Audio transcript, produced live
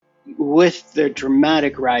with the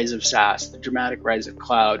dramatic rise of SaaS, the dramatic rise of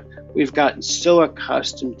cloud, we've gotten so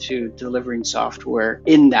accustomed to delivering software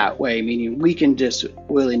in that way, meaning we can just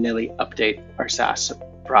willy-nilly update our SaaS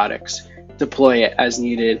products, deploy it as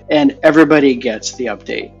needed, and everybody gets the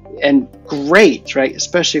update. And great, right?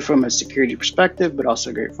 Especially from a security perspective, but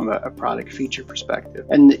also great from a product feature perspective.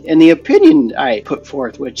 And the opinion I put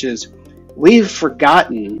forth, which is we've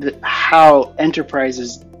forgotten how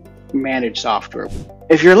enterprises manage software.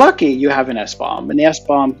 If you're lucky, you have an SBOM, and the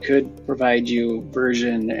SBOM could provide you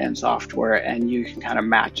version and software, and you can kind of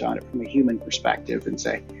match on it from a human perspective and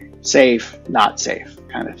say, safe, not safe,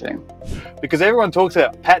 kind of thing. Because everyone talks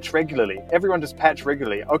about patch regularly. Everyone just patch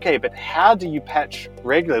regularly. Okay, but how do you patch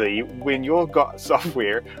regularly when you've got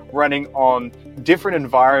software running on different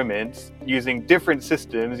environments, using different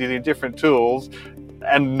systems, using different tools,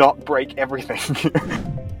 and not break everything?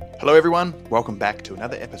 Hello everyone, welcome back to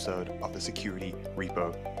another episode of the Security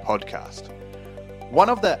Repo Podcast. One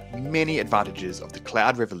of the many advantages of the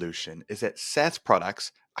cloud revolution is that SaaS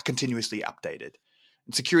products are continuously updated.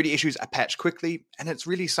 And security issues are patched quickly, and it's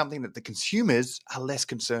really something that the consumers are less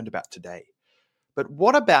concerned about today. But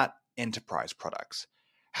what about enterprise products?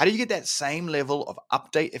 How do you get that same level of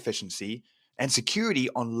update efficiency and security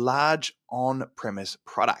on large on-premise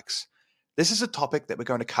products? This is a topic that we're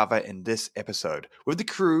going to cover in this episode with the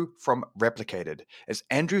crew from Replicated, as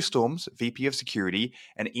Andrew Storms, VP of Security,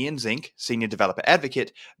 and Ian Zink, Senior Developer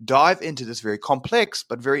Advocate, dive into this very complex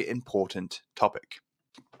but very important topic.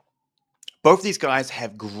 Both of these guys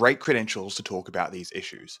have great credentials to talk about these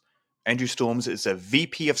issues. Andrew Storms is a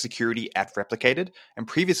VP of Security at Replicated, and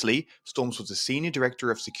previously, Storms was the Senior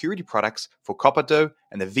Director of Security Products for Copperdo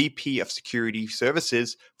and the VP of Security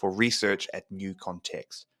Services for Research at New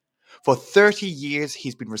Context. For 30 years,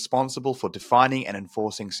 he's been responsible for defining and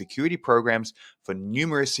enforcing security programs for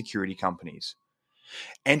numerous security companies.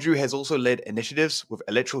 Andrew has also led initiatives with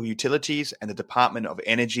electrical utilities and the Department of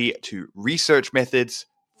Energy to research methods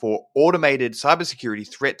for automated cybersecurity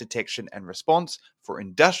threat detection and response for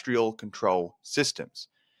industrial control systems.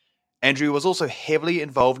 Andrew was also heavily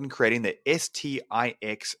involved in creating the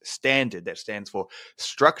STIX standard, that stands for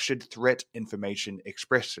Structured Threat Information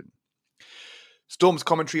Expression. Storm's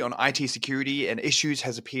commentary on IT security and issues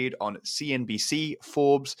has appeared on CNBC,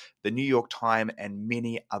 Forbes, the New York Times, and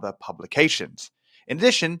many other publications. In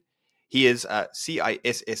addition, he is a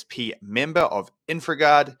CISSP member of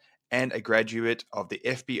InfraGard and a graduate of the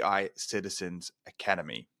FBI Citizens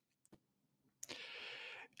Academy.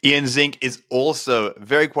 Ian Zink is also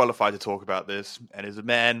very qualified to talk about this and is a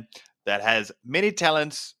man that has many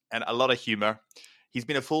talents and a lot of humor. He's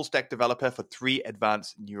been a full-stack developer for 3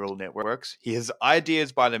 advanced neural networks. He has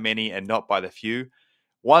ideas by the many and not by the few.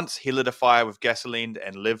 Once he lit a fire with gasoline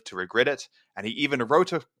and lived to regret it, and he even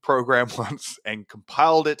wrote a program once and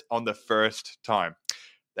compiled it on the first time.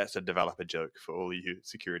 That's a developer joke for all you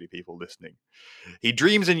security people listening. He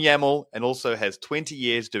dreams in YAML and also has 20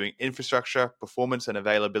 years doing infrastructure, performance and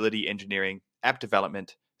availability engineering, app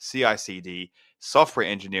development, CI/CD, software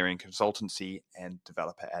engineering consultancy, and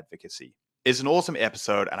developer advocacy. It's an awesome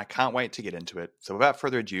episode, and I can't wait to get into it. So without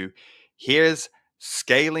further ado, here's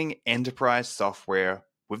scaling enterprise software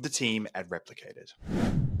with the team at Replicated.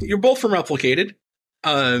 You're both from Replicated.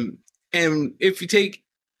 And if you take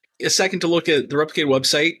a second to look at the Replicated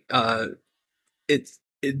website,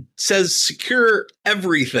 it says secure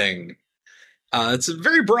everything. It's a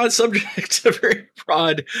very broad subject, a very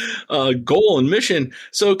broad goal and mission.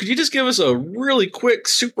 So could you just give us a really quick,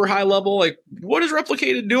 super high level, like what is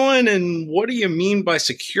Replicated doing and what do you mean by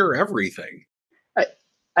secure everything?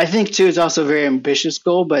 I think too, it's also a very ambitious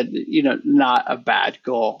goal, but not a bad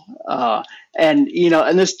goal. And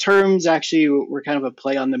those terms actually were kind of a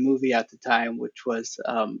play on the movie at the time, which was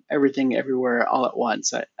Everything Everywhere All at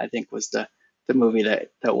Once. I think was the movie that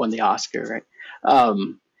won the Oscar, right?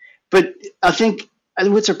 But I think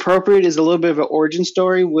what's appropriate is a little bit of an origin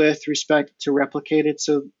story with respect to Replicated.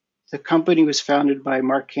 So the company was founded by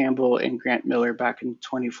Mark Campbell and Grant Miller back in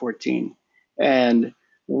 2014. And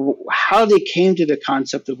how they came to the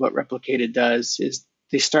concept of what Replicated does is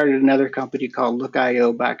they started another company called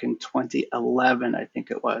Look.io back in 2011, I think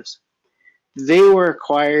it was. They were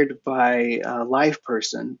acquired by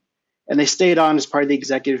LivePerson, and they stayed on as part of the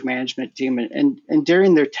executive management team. And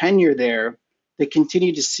during their tenure there, they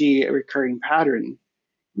continued to see a recurring pattern.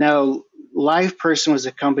 Now, LivePerson was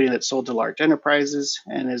a company that sold to large enterprises,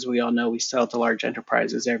 and as we all know, we sell to large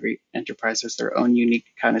enterprises. Every enterprise has their own unique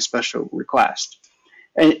kind of special request.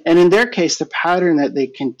 And in their case, the pattern that they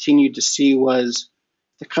continued to see was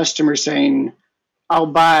the customer saying,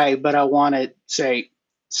 I'll buy, but I want it, say,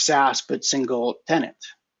 SaaS, but single tenant.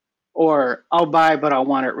 or I'll buy, but I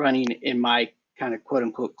want it running in my kind of quote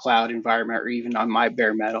unquote cloud environment or even on my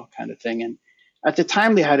bare metal kind of thing. And at the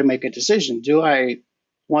time, they had to make a decision. Do I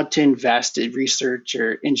want to invest in research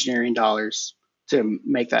or engineering dollars to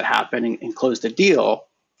make that happen and close the deal,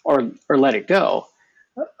 or let it go?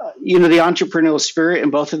 The entrepreneurial spirit,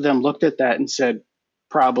 and both of them looked at that and said,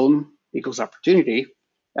 problem equals opportunity.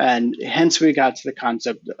 And hence we got to the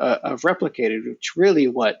concept of Replicated, which really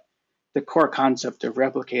what the core concept of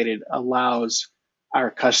Replicated allows our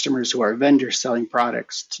customers who are vendors selling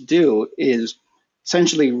products to do is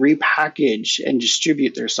essentially repackage and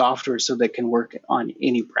distribute their software so they can work on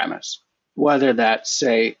any premise, whether that's,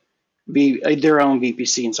 say, be their own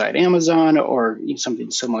VPC inside Amazon or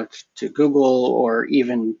something similar to Google, or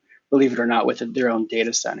even, believe it or not, with their own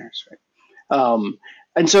data centers. Right?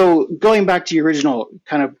 And so going back to your original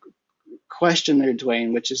kind of question there,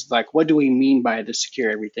 Dwayne, which is like, what do we mean by the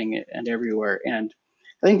secure everything and everywhere? And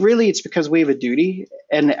I think really it's because we have a duty,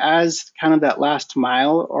 and as kind of that last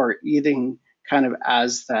mile, or even kind of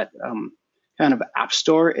as that kind of app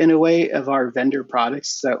store in a way of our vendor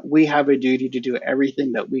products, that we have a duty to do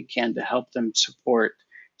everything that we can to help them support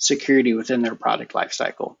security within their product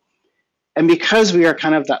lifecycle. And because we are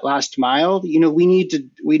kind of that last mile, we need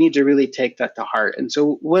to really take that to heart. And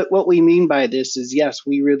so what we mean by this is, yes,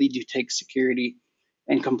 we really do take security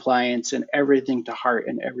and compliance and everything to heart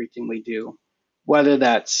in everything we do, whether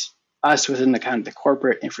that's us within the kind of the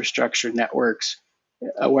corporate infrastructure networks,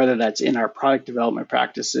 whether that's in our product development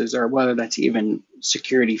practices, or whether that's even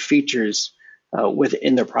security features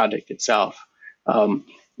within the product itself.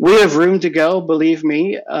 We have room to go, believe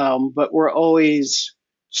me, but we're always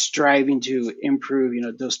striving to improve,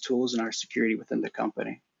 those tools and our security within the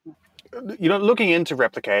company. Looking into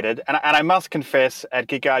Replicated, and I must confess, at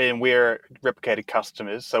Geek Guardian, we're Replicated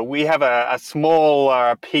customers, so we have a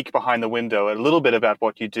small peek behind the window, a little bit about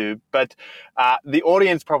what you do, but the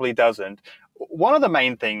audience probably doesn't. One of the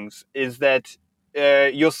main things is that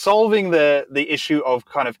you're solving the issue of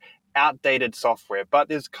kind of outdated software, but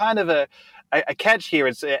there's kind of a catch here.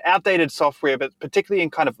 It's outdated software, but particularly in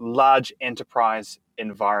kind of large enterprise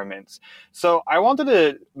environments. So I wanted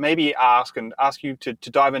to maybe ask you to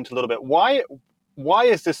dive into a little bit. Why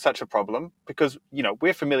is this such a problem? Because,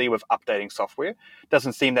 we're familiar with updating software. It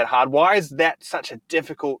doesn't seem that hard. Why is that such a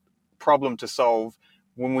difficult problem to solve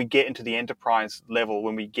when we get into the enterprise level,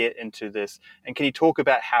 when we get into this? And can you talk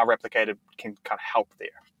about how Replicated can kind of help there?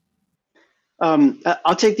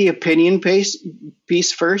 I'll take the opinion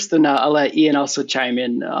piece first, and I'll let Ian also chime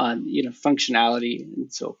in on functionality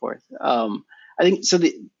and so forth. I think so.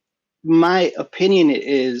 My opinion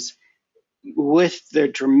is, with the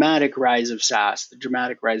dramatic rise of SaaS, the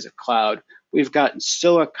dramatic rise of cloud, we've gotten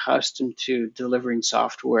so accustomed to delivering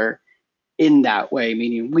software in that way,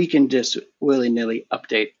 meaning we can just willy-nilly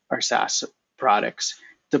update our SaaS products,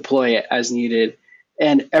 deploy it as needed,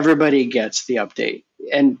 and everybody gets the update.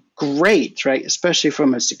 And great, right? Especially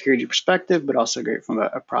from a security perspective, but also great from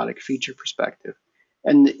a product feature perspective.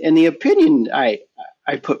 And the opinion I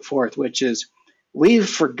put forth, which is, we've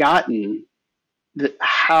forgotten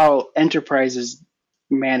how enterprises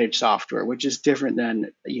manage software, which is different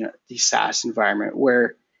than the SaaS environment,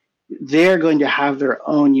 where they're going to have their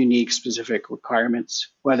own unique specific requirements,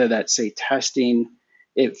 whether that's, say, testing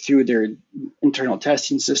it through their internal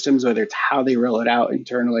testing systems, whether it's how they roll it out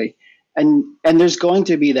internally. And there's going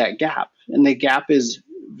to be that gap. And the gap is,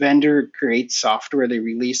 vendor creates software, they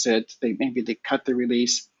release it, they cut the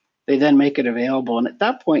release, they then make it available. And at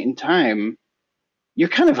that point in time, you're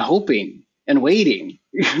kind of hoping and waiting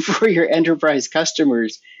for your enterprise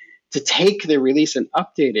customers to take the release and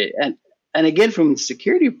update it. And again, from the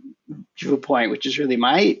security viewpoint, which is really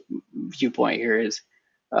my viewpoint here, is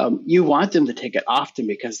you want them to take it often,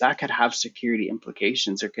 because that could have security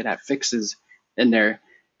implications or could have fixes in there,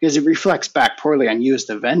 because it reflects back poorly on you as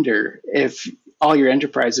the vendor if all your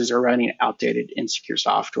enterprises are running outdated, insecure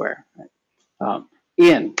software.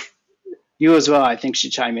 Ian, you as well, I think,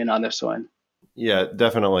 should chime in on this one. Yeah,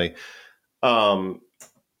 definitely.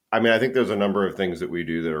 I think there's a number of things that we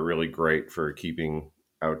do that are really great for keeping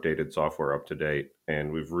outdated software up to date,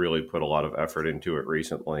 and we've really put a lot of effort into it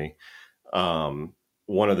recently.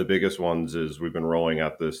 One of the biggest ones is we've been rolling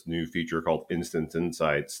out this new feature called Instance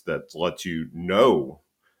Insights that lets you know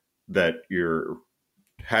that you're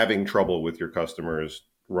having trouble with your customers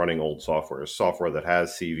running old software that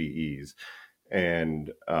has CVEs.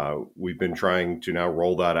 And we've been trying to now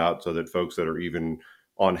roll that out so that folks that are even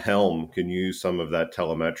on Helm can use some of that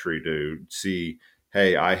telemetry to see,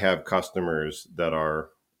 hey, I have customers that are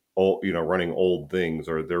running old things,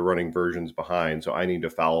 or they're running versions behind, so I need to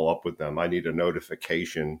follow up with them. I need a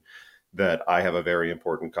notification that I have a very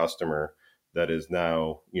important customer that is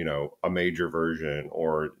now, a major version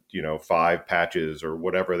or, 5 patches or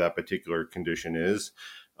whatever that particular condition is.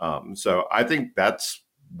 So I think that's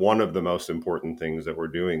one of the most important things that we're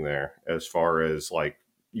doing there, as far as like,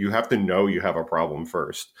 you have to know you have a problem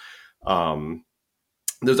first.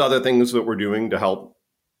 There's other things that we're doing to help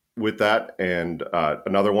with that. And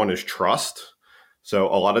another one is trust. So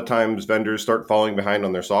a lot of times vendors start falling behind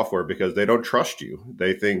on their software because they don't trust you.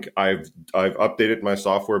 They think I've updated my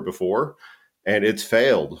software before and it's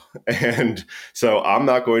failed. And so I'm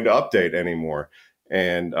not going to update anymore.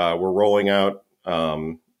 And we're rolling out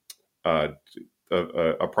a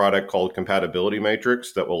product called Compatibility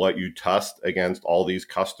Matrix that will let you test against all these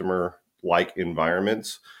customer-like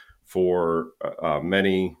environments for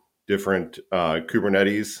many different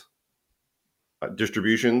Kubernetes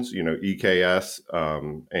distributions, EKS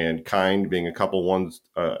and Kind being a couple ones,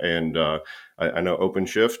 and I know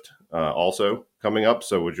OpenShift also coming up.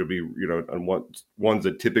 So which will be ones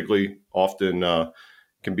that typically often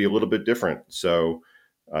can be a little bit different. So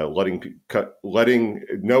knowing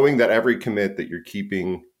that every commit that you're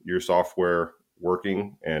keeping your software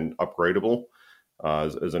working and upgradable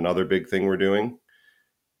is another big thing we're doing.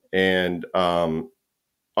 And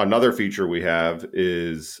another feature we have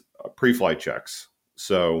is pre-flight checks.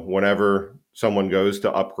 So whenever someone goes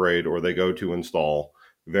to upgrade or they go to install,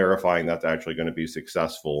 verifying that's actually going to be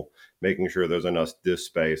successful, making sure there's enough disk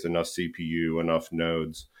space, enough CPU, enough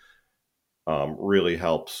nodes, really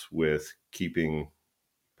helps with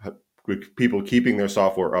people keeping their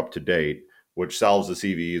software up to date, which solves the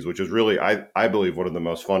CVEs, which is really, I believe, one of the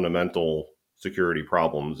most fundamental security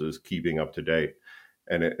problems is keeping up to date.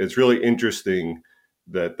 And it's really interesting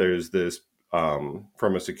that there's this,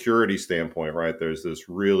 from a security standpoint, right, there's this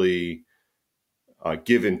really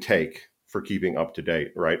give and take for keeping up to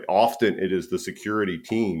date, right? Often it is the security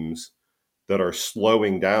teams that are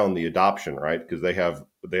slowing down the adoption, right? Because they have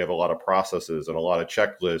a lot of processes and a lot of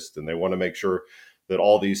checklists, and they want to make sure that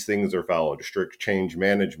all these things are followed, strict change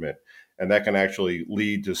management, and that can actually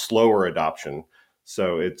lead to slower adoption.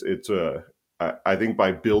 So I think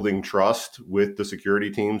by building trust with the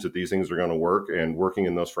security teams that these things are going to work and working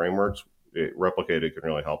in those frameworks, Replicated can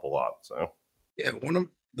really help a lot. So yeah, one of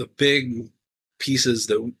the big pieces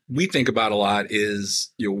that we think about a lot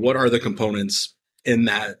is, what are the components in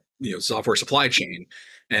that, software supply chain?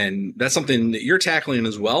 And that's something that you're tackling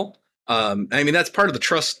as well. That's part of the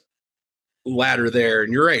trust ladder there.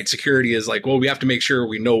 And you're right. Security is like, well, we have to make sure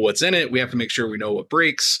we know what's in it. We have to make sure we know what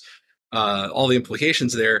breaks, all the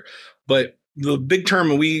implications there. But the big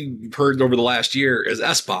term we've heard over the last year is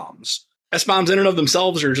SBOMs. SBOMs in and of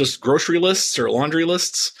themselves are just grocery lists or laundry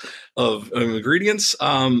lists of ingredients.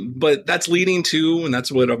 But that's leading to, and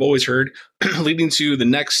that's what I've always heard, leading to the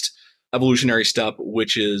next evolutionary step,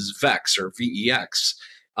 which is VEX or VEX.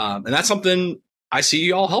 And that's something I see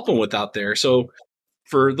you all helping with out there. So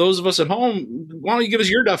for those of us at home, why don't you give us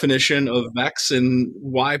your definition of VEX and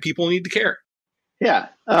why people need to care? Yeah,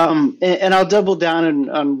 and I'll double down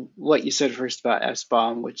on what you said first about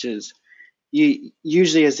SBOM, which is you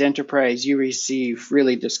usually as enterprise, you receive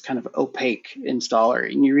really this kind of opaque installer,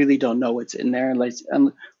 and you really don't know what's in there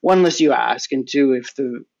unless you ask, and two, if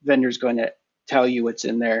the vendor's going to tell you what's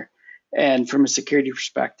in there. And from a security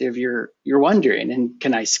perspective, you're wondering, and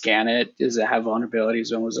can I scan it? Does it have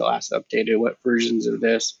vulnerabilities? When was it last updated? What versions of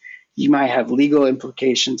this? You might have legal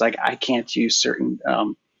implications, like I can't use certain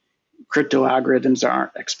crypto algorithms that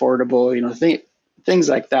aren't exportable, things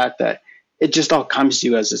like that, that it just all comes to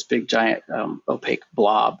you as this big, giant, opaque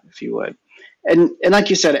blob, if you would. And like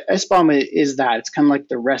you said, SBOM is that. It's kind of like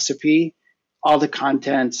the recipe, all the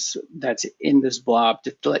contents that's in this blob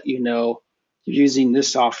to let you know you're using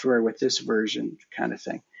this software with this version kind of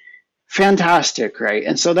thing. Fantastic, right?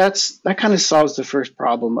 And so that kind of solves the first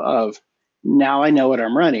problem of, now I know what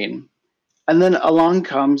I'm running. And then along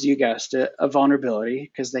comes, you guessed it, a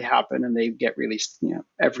vulnerability, because they happen and they get released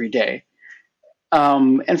every day.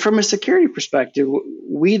 And from a security perspective,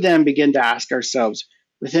 we then begin to ask ourselves,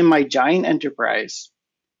 within my giant enterprise,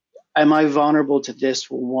 am I vulnerable to this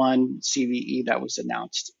one CVE that was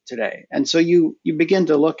announced today? And so you begin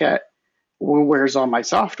to look at, well, where's all my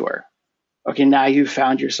software? Okay, now you've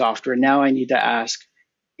found your software. Now I need to ask,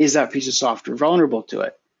 is that piece of software vulnerable to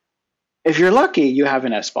it? If you're lucky, you have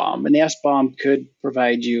an SBOM, and the SBOM could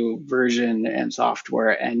provide you version and software,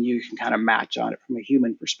 and you can kind of match on it from a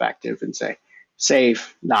human perspective and say,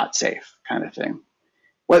 safe, not safe, kind of thing.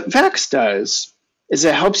 What VEX does is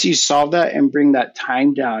it helps you solve that and bring that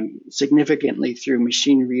time down significantly through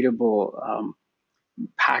machine readable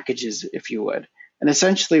packages, if you would. And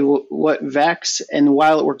essentially, what Vex, and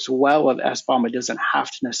while it works well with SBOM, it doesn't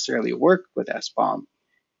have to necessarily work with SBOM.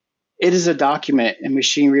 It is a document in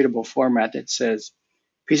machine readable format that says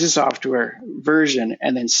piece of software, version,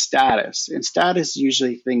 and then status. And status is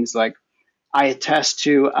usually things like I attest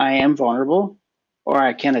to I am vulnerable, or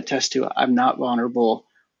I can attest to I'm not vulnerable,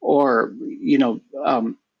 or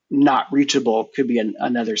not reachable could be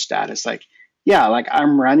another status. Like, yeah, like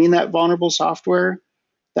I'm running that vulnerable software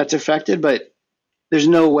that's affected, but there's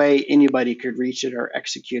no way anybody could reach it or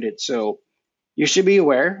execute it. So you should be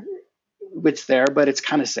aware it's there, but it's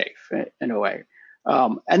kind of safe in a way.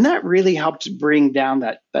 And that really helps bring down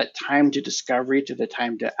that time to discovery to the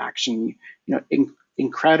time to action,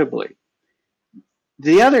 incredibly.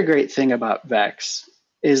 The other great thing about Vex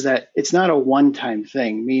is that it's not a one-time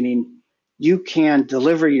thing, meaning you can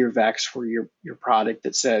deliver your Vex for your product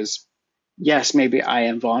that says, yes, maybe I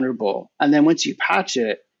am vulnerable. And then once you patch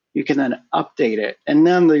it, you can then update it. And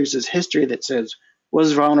then there's this history that says,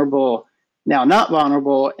 was vulnerable, now not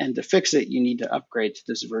vulnerable, and to fix it, you need to upgrade to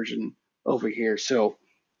this version over here. So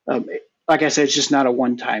like I said, it's just not a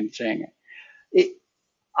one-time thing.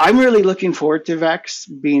 I'm really looking forward to Vex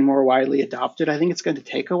being more widely adopted. I think it's going to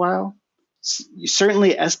take a while.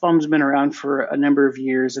 Certainly, SBOM's been around for a number of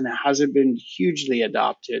years, and it hasn't been hugely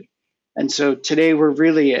adopted. And so today we're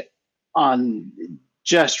really on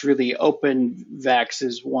just really open Vex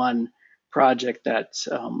is one project that's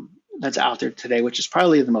out there today, which is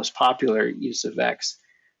probably the most popular use of Vex.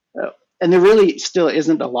 And there really still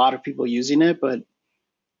isn't a lot of people using it, but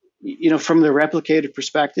from the replicated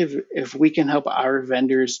perspective, if we can help our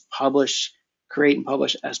vendors create and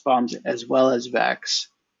publish SBOMs as well as Vex,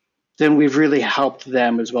 then we've really helped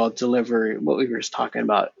them as well deliver what we were just talking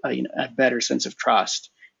about, a better sense of trust,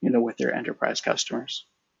 with their enterprise customers.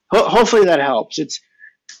 Hopefully that helps. It's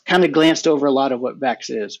kind of glanced over a lot of what Vex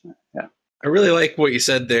is. Yeah. I really like what you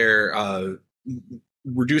said there.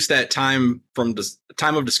 Reduce that time from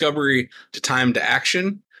time of discovery to time to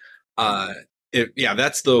action.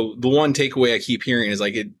 That's the one takeaway I keep hearing is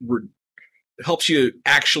like it helps you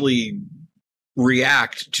actually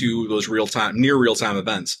react to those near real time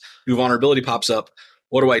events. New vulnerability pops up.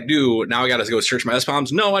 What do I do? Now I got to go search my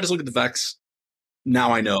SBOMs. No, I just look at the Vex.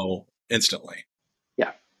 Now I know instantly.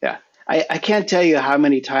 Yeah. I can't tell you how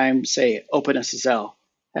many times, say, OpenSSL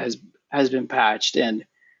has been patched, and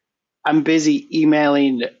I'm busy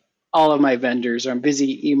emailing all of my vendors, or I'm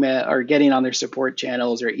busy getting on their support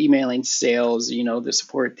channels, or emailing sales, the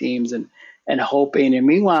support teams, and hoping. And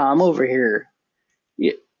meanwhile, I'm over here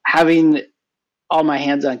having all my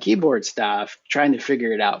hands on keyboard staff trying to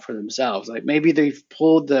figure it out for themselves. Like maybe they've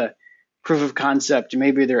pulled the proof of concept,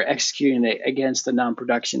 maybe they're executing it against the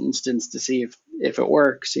non-production instance to see if it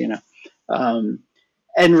works,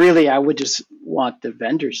 and really, I would just want the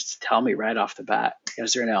vendors to tell me right off the bat,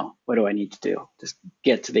 yes or no, what do I need to do? Just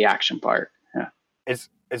get to the action part. Yeah.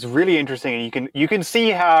 It's really interesting, and you can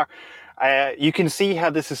see how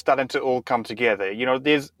this is starting to all come together.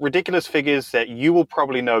 There's ridiculous figures that you will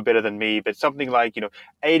probably know better than me, but something like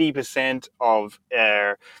 80% of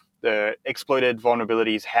the exploited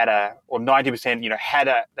vulnerabilities or 90% had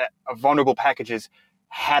a vulnerable packages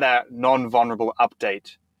had a non-vulnerable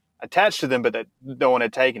update attached to them, but that no one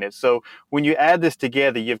had taken it. So when you add this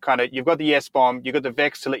together, you've got the SBOM, you've got the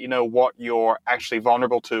Vex to let you know what you're actually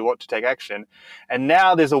vulnerable to, what to take action. And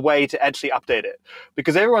now there's a way to actually update it,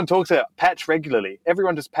 because everyone talks about patch regularly.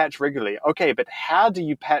 Everyone just patch regularly. Okay, but how do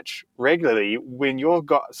you patch regularly when you've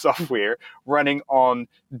got software running on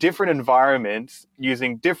different environments,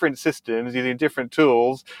 using different systems, using different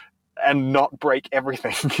tools, and not break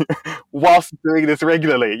everything whilst doing this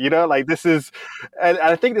regularly? This is, and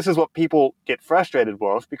I think this is what people get frustrated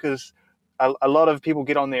with, because a lot of people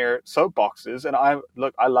get on their soapboxes, and I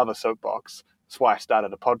love a soapbox. That's why I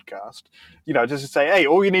started a podcast, just to say, hey,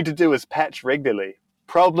 all you need to do is patch regularly,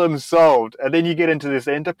 problem solved. And then you get into this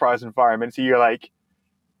enterprise environment, so you're like,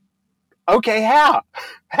 okay, how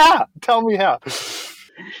tell me how.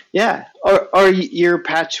 Yeah. Or your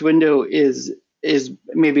patch window is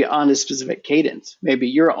maybe on a specific cadence. Maybe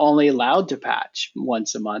you're only allowed to patch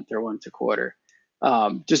once a month or once a quarter,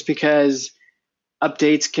 just because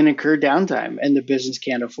updates can incur downtime and the business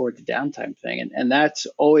can't afford the downtime thing. And that's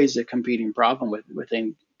always a competing problem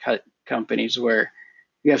within companies where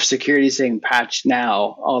you have security saying patch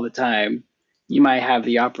now all the time. You might have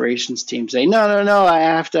the operations team say, no, I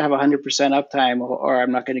have to have 100% uptime or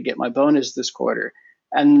I'm not going to get my bonus this quarter.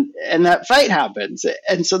 And that fight happens.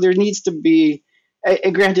 And so there needs to be,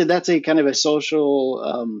 and granted, that's a kind of a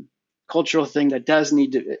social, cultural thing that does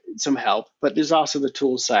need some help, but there's also the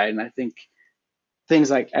tool side. And I think things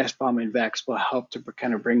like SBOM and VEX will help to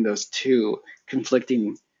kind of bring those two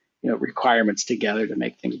conflicting, requirements together to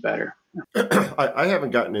make things better. I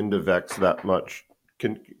haven't gotten into VEX that much.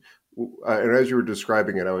 And as you were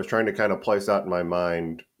describing it, I was trying to kind of place out in my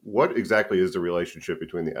mind, what exactly is the relationship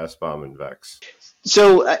between the SBOM and VEX?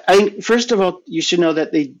 So I think, first of all, you should know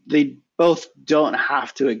that they both don't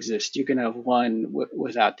have to exist. You can have one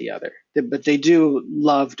without the other, but they do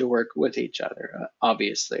love to work with each other,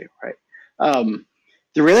 obviously, right?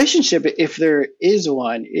 The relationship, if there is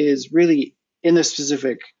one, is really in the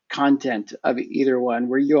specific content of either one,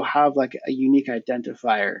 where you'll have like a unique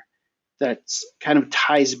identifier that's kind of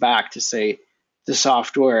ties back to, say, the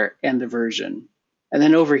software and the version. And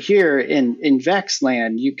then over here in VEX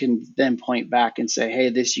land, you can then point back and say, hey,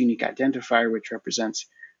 this unique identifier, which represents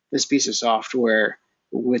this piece of software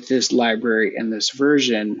with this library and this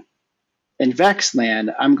version. In VEX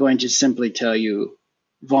land, I'm going to simply tell you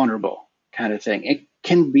vulnerable kind of thing. It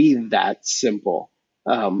can be that simple.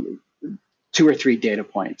 2 or 3 data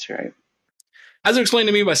points, right? As explained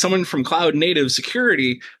to me by someone from Cloud Native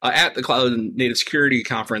Security at the Cloud Native Security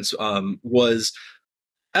Conference, was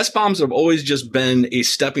SBOMs have always just been a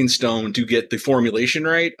stepping stone to get the formulation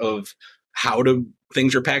right of how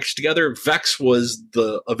things are packaged together. VEX was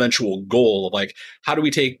the eventual goal of like, how do we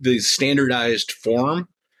take the standardized form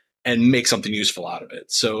and make something useful out of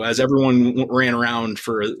it? So as everyone ran around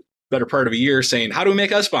for a better part of a year saying, how do we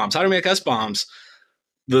make SBOMs? How do we make SBOMs?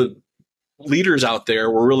 The leaders out there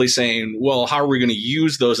were really saying, well, how are we going to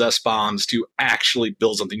use those SBOMs to actually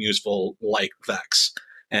build something useful like VEX?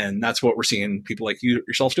 And that's what we're seeing people like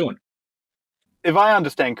yourself doing. If I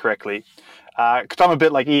understand correctly, because I'm a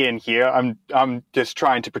bit like Ian here, I'm just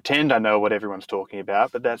trying to pretend I know what everyone's talking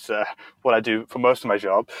about, but that's what I do for most of my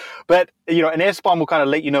job. But an SBOM will kind of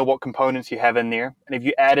let you know what components you have in there, and if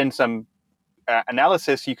you add in some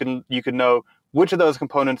analysis, you can know which of those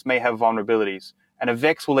components may have vulnerabilities, and a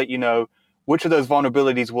VEX will let you know which of those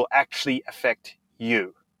vulnerabilities will actually affect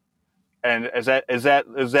you. And is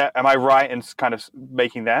that am I right in kind of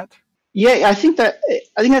making that? Yeah, I think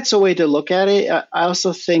that's a way to look at it. I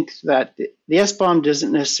also think that the SBOM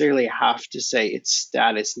doesn't necessarily have to say its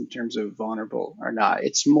status in terms of vulnerable or not.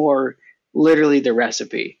 It's more literally the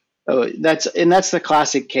recipe. That's the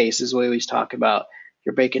classic case, is we always talk about.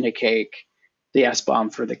 You're baking a cake, the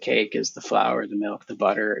SBOM for the cake is the flour, the milk, the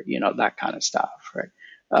butter, that kind of stuff, right?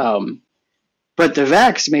 But the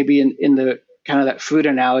VEX, maybe in the kind of that food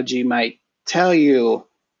analogy, might tell you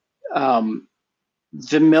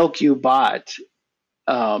the milk you bought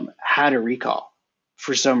had a recall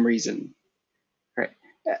for some reason, right?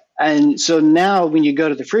 And so now when you go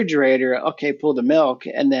to the refrigerator, okay, pull the milk,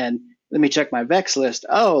 and then let me check my VEX list.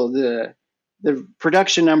 Oh, the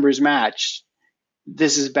production numbers match.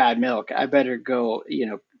 This is bad milk. I better go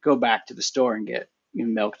back to the store and get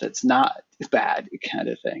milk that's not bad, kind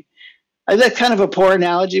of thing. That's kind of a poor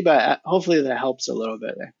analogy, but hopefully that helps a little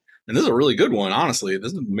bit. And this is a really good one, honestly.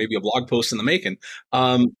 This is maybe a blog post in the making.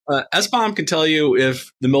 SBOM can tell you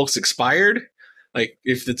if the milk's expired, like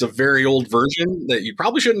if it's a very old version that you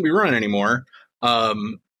probably shouldn't be running anymore,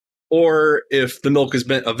 or if the milk has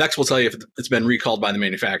been, a VEX will tell you if it's been recalled by the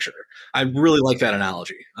manufacturer. I really like that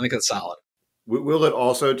analogy. I think that's solid. Will it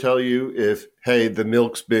also tell you if, hey, the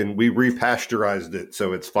milk's we repasteurized it,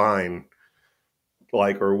 so it's fine?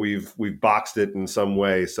 Or we've boxed it in some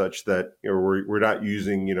way such that we're not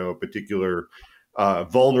using a particular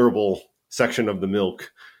vulnerable section of the milk,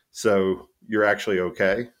 so you're actually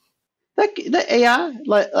okay. Yeah,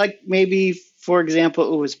 like maybe, for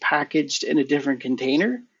example, it was packaged in a different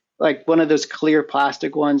container, like one of those clear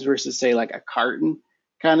plastic ones versus, say, like a carton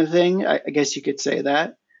kind of thing. I guess you could say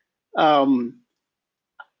that.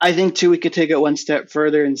 I think too, we could take it one step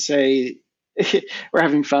further and say, we're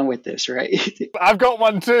having fun with this, right? I've got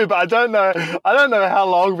one too, but I don't know how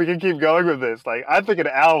long we can keep going with this. Like, I think an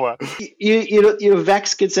hour.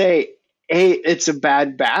 VEX could say, hey, it's a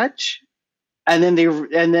bad batch, and then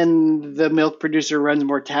the milk producer runs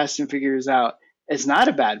more tests and figures out it's not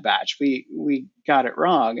a bad batch. We got it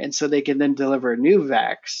wrong, and so they can then deliver a new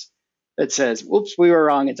VEX that says, whoops, we were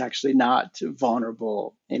wrong. It's actually not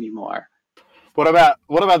vulnerable anymore. What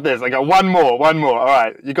about this? I got one more. All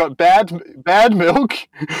right, you got bad milk.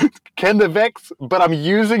 Can the VEX? But I'm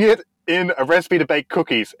using it in a recipe to bake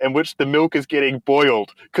cookies, in which the milk is getting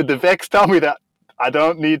boiled. Could the VEX tell me that I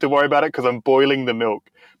don't need to worry about it because I'm boiling the milk,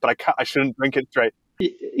 but I shouldn't drink it straight?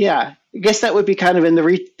 Yeah, I guess that would be kind of in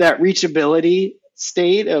that reachability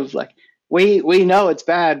state of like, we know it's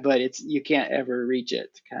bad, but you can't ever reach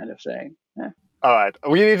it, kind of thing. Yeah. All right,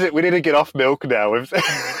 we need to get off milk now.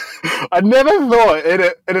 I never thought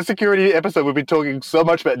in a security episode we'd be talking so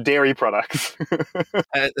much about dairy products.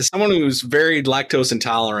 As someone who's very lactose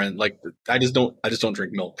intolerant, like I just don't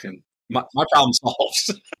drink milk, and my problem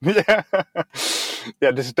solved. Yeah,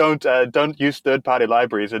 yeah. Just don't use third-party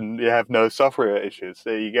libraries, and you have no software issues.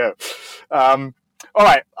 There you go. All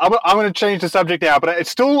right, I'm going to change the subject now, but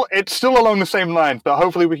it's still along the same lines. But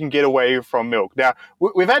hopefully, we can get away from milk. Now,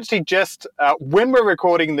 we've actually just when we're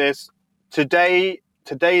recording this today.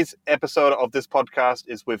 Today's episode of this podcast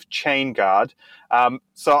is with ChainGuard.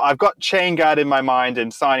 So I've got ChainGuard in my mind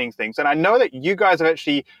and signing things, and I know that you guys have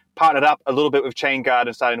actually partnered up a little bit with ChainGuard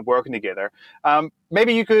and started working together.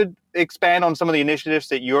 Maybe you could expand on some of the initiatives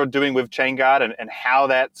that you're doing with ChainGuard and how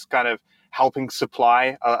that's kind of helping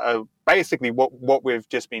supply basically what we've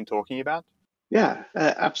just been talking about. Yeah,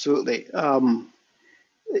 absolutely.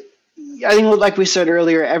 I think, like we said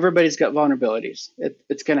earlier, everybody's got vulnerabilities.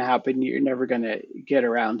 It's going to happen. You're never going to get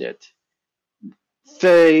around it.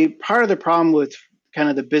 The part of the problem with kind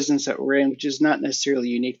of the business that we're in, which is not necessarily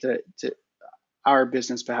unique to our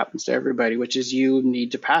business, but happens to everybody, which is you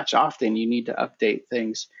need to patch often. You need to update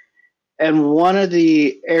things. And one of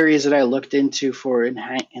the areas that I looked into for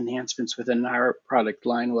enhancements within our product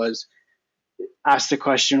line was ask the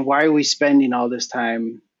question, why are we spending all this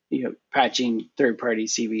time patching third-party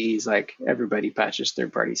CVEs? Like everybody patches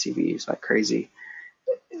third-party CVEs like crazy.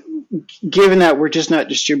 Given that we're just not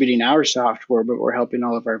distributing our software, but we're helping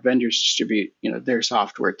all of our vendors distribute, their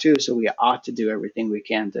software too. So we ought to do everything we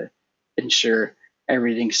can to ensure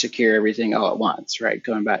everything's secure, everything all at once, right?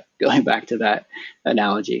 Going back to that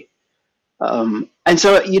analogy. And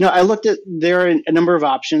so, I looked at, there are a number of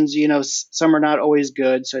options, some are not always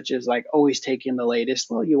good, such as like always taking the latest.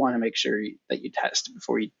 Well, you want to make sure that you test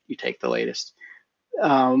before you take the latest.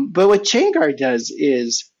 But what ChainGuard does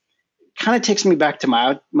is kind of takes me back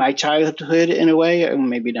to my childhood in a way, and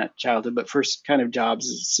maybe not childhood, but first kind of jobs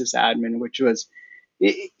as sysadmin, which was,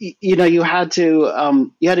 you had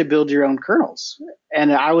to build your own kernels.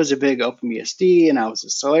 And I was a big OpenBSD, and I was a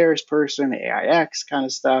Solaris person, AIX kind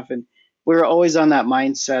of stuff. And we were always on that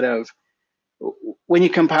mindset of when you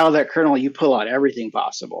compile that kernel, you pull out everything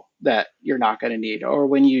possible that you're not going to need. Or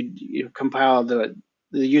when you compile the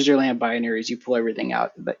userland binaries, you pull everything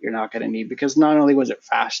out that you're not going to need, because not only was it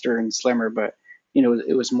faster and slimmer, but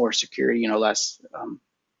it was more secure, less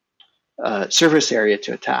surface area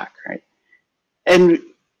to attack, right? And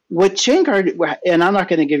what ChainGuard, and I'm not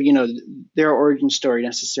going to give their origin story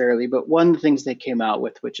necessarily, but one of the things they came out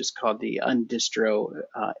with, which is called the undistro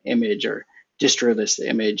image or distroless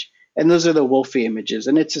image, and those are the Wolfie images,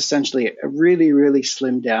 and it's essentially a really, really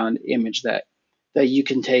slimmed down image that you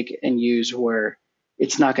can take and use where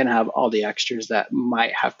it's not going to have all the extras that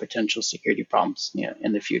might have potential security problems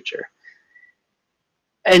in the future.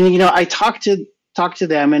 And I talked to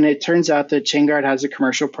them, and it turns out that ChainGuard has a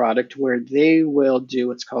commercial product where they will do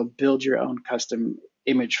what's called build your own custom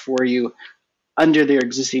image for you under their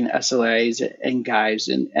existing SLAs and guides.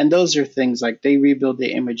 And those are things like they rebuild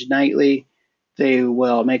the image nightly. They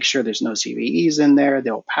will make sure there's no CVEs in there.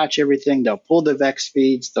 They'll patch everything. They'll pull the VEX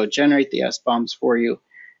feeds. They'll generate the SBOMs for you.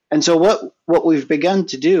 And so what we've begun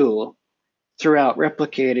to do throughout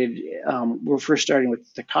Replicated, we're first starting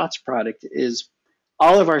with the COTS product, is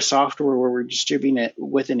all of our software where we're distributing it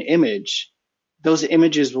with an image, those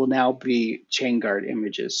images will now be ChainGuard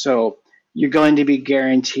images. So you're going to be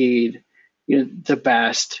guaranteed, the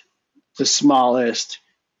best, the smallest,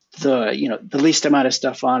 the least amount of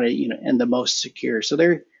stuff on it, and the most secure. So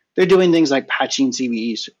they're doing things like patching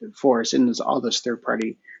CVEs for us in all those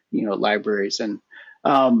third-party, libraries. And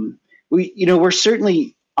we're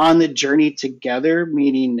certainly on the journey together,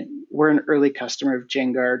 meaning we're an early customer of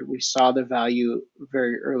ChainGuard. We saw the value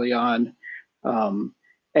very early on.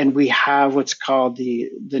 And we have what's called the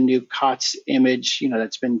new COTS image,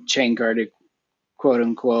 that's been ChainGuarded, quote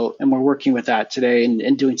unquote. And we're working with that today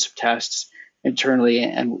and doing some tests internally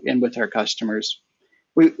and with our customers.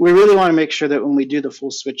 We really want to make sure that when we do the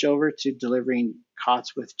full switch over to delivering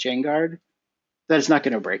COTS with ChainGuard, that it's not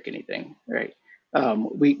going to break anything, right?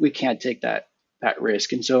 We can't take that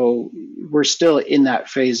risk. And so we're still in that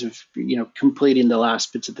phase of, completing the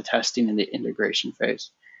last bits of the testing and the integration phase.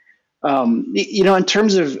 In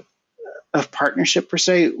terms of partnership per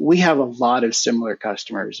se, we have a lot of similar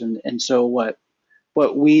customers. And so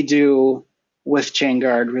what we do with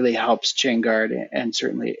ChainGuard really helps ChainGuard, and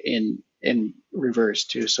certainly in reverse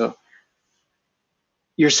too. So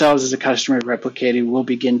yourselves as a customer of Replicated will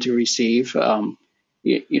begin to receive,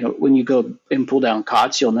 when you go and pull down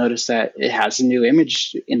COTS, you'll notice that it has a new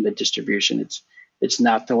image in the distribution. It's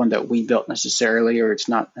not the one that we built necessarily, or it's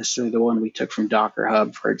not necessarily the one we took from Docker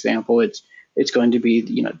Hub, for example. It's going to be,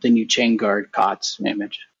 the new ChainGuard COTS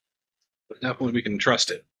image. But definitely we can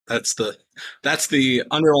trust it. That's the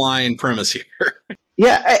underlying premise here.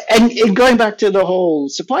 Yeah, and going back to the whole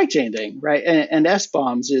supply chain thing, right? And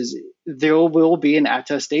SBOMs is there will be an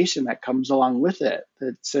attestation that comes along with it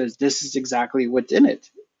that says this is exactly what's in it,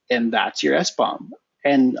 and that's your SBOM.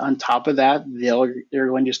 And on top of that, they're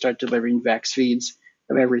going to start delivering VEX feeds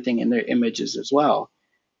of everything in their images as well.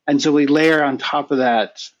 And so we layer on top of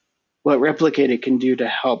that what Replicated can do to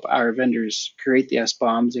help our vendors create the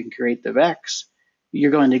SBOMs and create the VEX. You're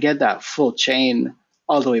going to get that full chain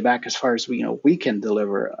all the way back as far as we can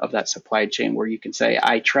deliver of that supply chain, where you can say,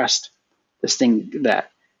 I trust this thing that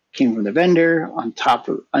came from the vendor. On top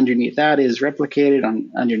of, underneath that is Replicated.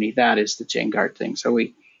 Underneath that is the ChainGuard thing. So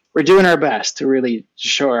we're doing our best to really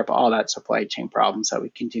shore up all that supply chain problems that we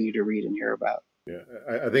continue to read and hear about. Yeah,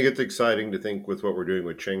 I think it's exciting to think with what we're doing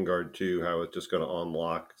with ChainGuard too, how it's just going to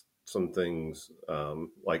unlock some things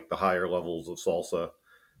like the higher levels of SLSA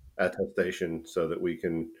attestation, so that we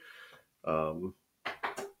can,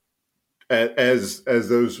 as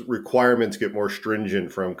those requirements get more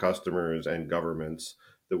stringent from customers and governments,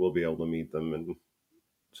 that we'll be able to meet them, and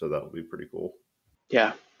so that'll be pretty cool.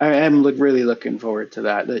 Yeah, I am really looking forward to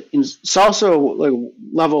that. It's also like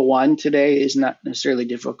level 1 today is not necessarily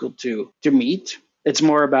difficult to meet. It's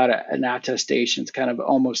more about an attestation. It's kind of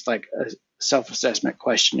almost like a self-assessment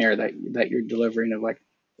questionnaire that you're delivering of like,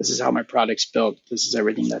 this is how my product's built. This is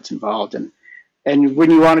everything that's involved. And when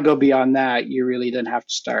you want to go beyond that, you really then have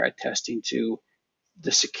to start attesting to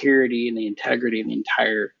the security and the integrity of the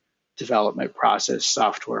entire development process,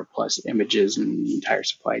 software plus images and the entire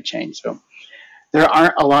supply chain. So there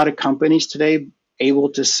aren't a lot of companies today able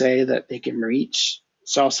to say that they can reach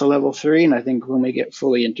SLSA level 3. And I think when we get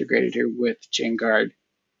fully integrated here with ChainGuard,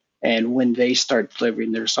 and when they start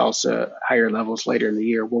delivering their SLSA higher levels later in the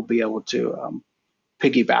year, we'll be able to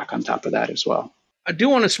piggyback on top of that as well. I do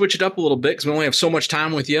want to switch it up a little bit because we only have so much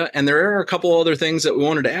time with you. And there are a couple other things that we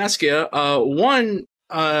wanted to ask you. One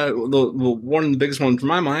of the biggest ones in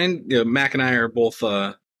my mind, Mac and I are both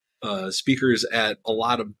speakers at a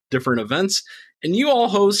lot of different events. And you all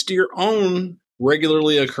host your own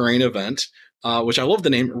regularly occurring event, which I love the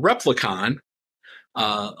name, Replicon.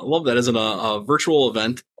 I love that as a virtual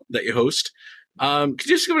event that you host. Could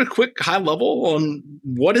you just give it a quick high level on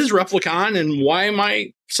what is Replicon and why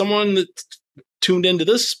might someone that's tuned into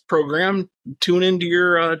this program tune into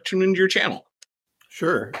your channel?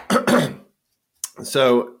 Sure.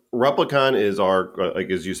 So Replicon is our, like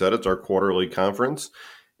as you said, it's our quarterly conference,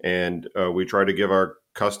 and we try to give our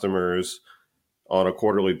customers on a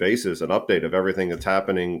quarterly basis an update of everything that's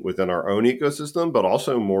happening within our own ecosystem, but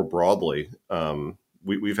also more broadly.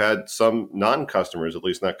 We've had some non-customers, at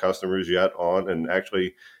least not customers yet, on, and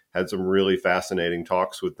actually had some really fascinating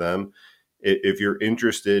talks with them. If you're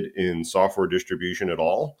interested in software distribution at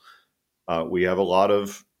all, we have a lot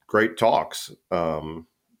of great talks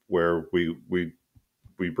where we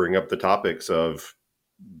bring up the topics of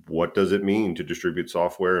what does it mean to distribute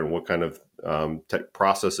software and what kind of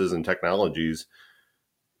processes and technologies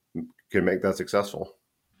can make that successful.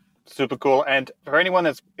 Super cool. And for anyone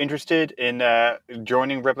that's interested in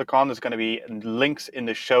joining Replicon, there's going to be links in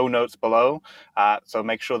the show notes below. So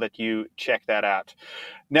make sure that you check that out.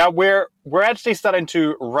 Now, we're actually starting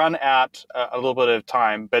to run out a little bit of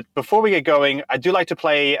time. But before we get going, I do like to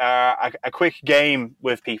play a quick game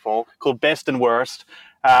with people called Best and Worst,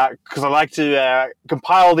 because I like to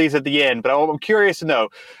compile these at the end. But I'm curious to know,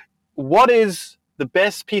 what is the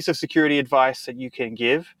best piece of security advice that you can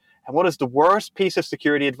give? And what is the worst piece of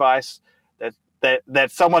security advice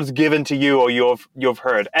that someone's given to you or you've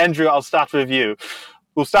heard? Andrew, I'll start with you.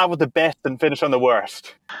 We'll start with the best and finish on the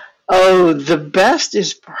worst. Oh, the best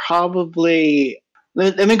is probably,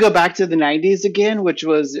 let me go back to the 90s again, which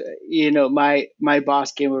was, my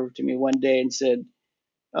boss came over to me one day and said,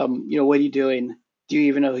 what are you doing? Do you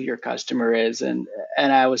even know who your customer is? And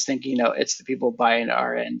I was thinking, it's the people buying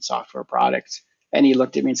our end software products. And he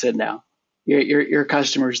looked at me and said, no. Your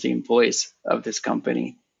customers, the employees of this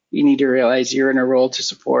company. You need to realize you're in a role to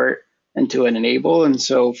support and to enable. And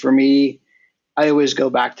so for me, I always go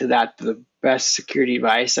back to that. The best security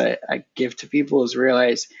advice I give to people is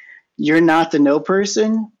realize you're not the no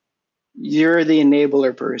person. You're the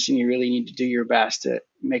enabler person. You really need to do your best to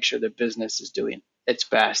make sure the business is doing its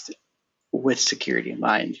best with security in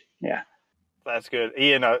mind. Yeah. That's good,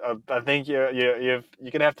 Ian. I think you're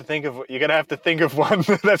gonna have to think of one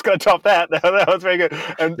that's gonna top that. That was very good.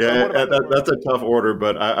 And that's a tough order,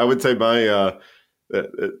 but I would say my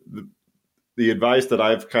the advice that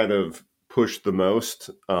I've kind of pushed the most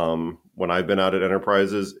when I've been out at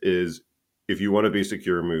enterprises is if you want to be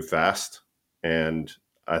secure, move fast. And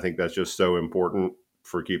I think that's just so important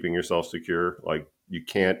for keeping yourself secure. Like you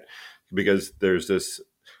can't, because there's this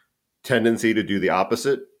tendency to do the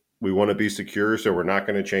opposite. We want to be secure, so we're not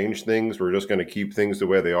going to change things. We're just going to keep things the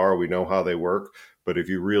way they are. We know how they work. But if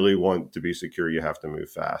you really want to be secure, you have to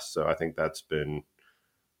move fast. So I think that's been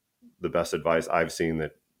the best advice I've seen,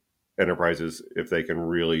 that enterprises, if they can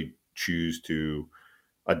really choose to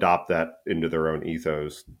adopt that into their own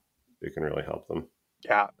ethos, it can really help them.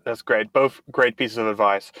 Yeah, that's great. Both great pieces of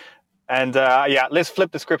advice. And let's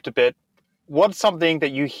flip the script a bit. What's something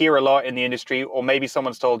that you hear a lot in the industry, or maybe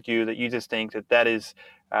someone's told you that you just think that is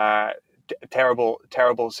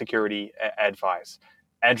terrible security advice?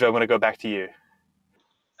 Andrew, I'm going to go back to you.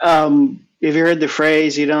 If you heard the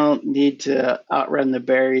phrase, you don't need to outrun the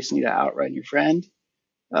bear, you just need to outrun your friend.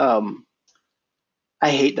 I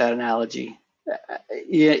hate that analogy.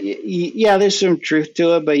 Yeah, there's some truth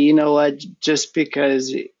to it, but you know what? Just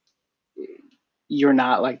because you're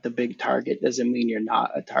not like the big target doesn't mean you're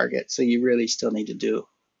not a target. So you really still need to do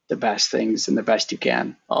the best things and the best you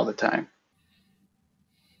can all the time.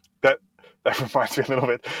 That reminds me a little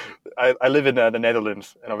bit. I live in the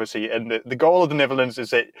Netherlands, and obviously, the goal of the Netherlands is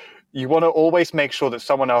that you want to always make sure that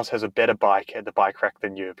someone else has a better bike at the bike rack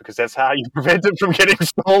than you, because that's how you prevent it from getting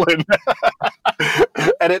stolen.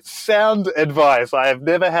 And it's sound advice. I have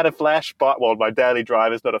never had a flash bike. Well, my daily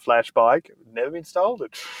drive is not a flash bike. Never been stolen.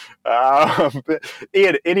 But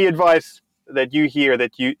Ian, any advice that you hear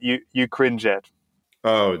that you cringe at?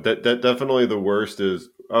 Oh, that definitely the worst is,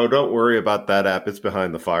 oh, don't worry about that app. It's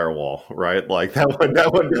behind the firewall, right? Like that one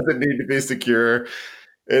doesn't need to be secure.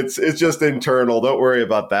 It's just internal. Don't worry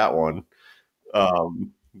about that one.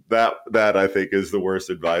 That I think is the worst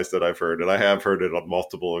advice that I've heard. And I have heard it on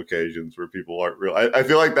multiple occasions where people aren't real. I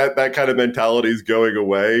feel like that kind of mentality is going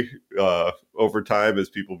away over time as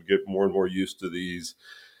people get more and more used to these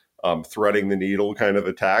threading the needle kind of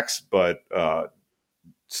attacks. But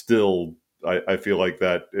still, I feel like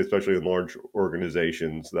that, especially in large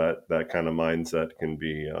organizations, that kind of mindset can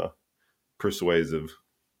be persuasive.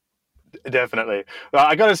 Definitely. Well,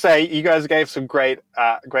 I got to say, you guys gave some great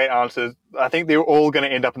answers. I think they're all going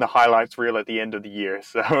to end up in the highlights reel at the end of the year.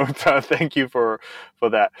 So thank you for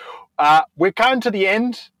that. We're coming to the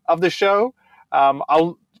end of the show.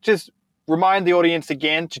 I'll just remind the audience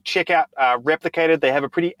again to check out Replicated. They have a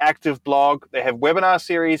pretty active blog. They have webinar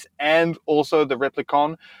series and also the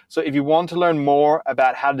Replicon. So if you want to learn more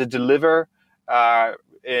about how to deliver,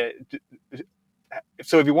 if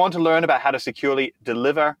you want to learn about how to securely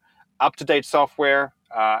deliver up-to-date software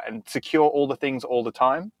and secure all the things all the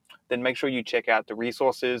time, then make sure you check out the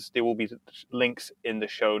resources. There will be links in the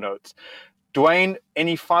show notes. Dwayne,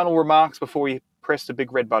 any final remarks before we press the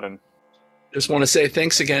big red button? Just want to say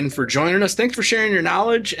thanks again for joining us. Thanks for sharing your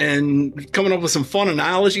knowledge and coming up with some fun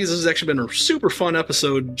analogies. This has actually been a super fun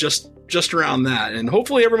episode just around that. And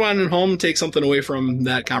hopefully everyone at home takes something away from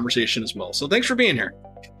that conversation as well. So thanks for being here.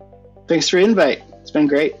 Thanks for the invite. It's been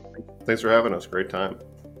great. Thanks for having us. Great time.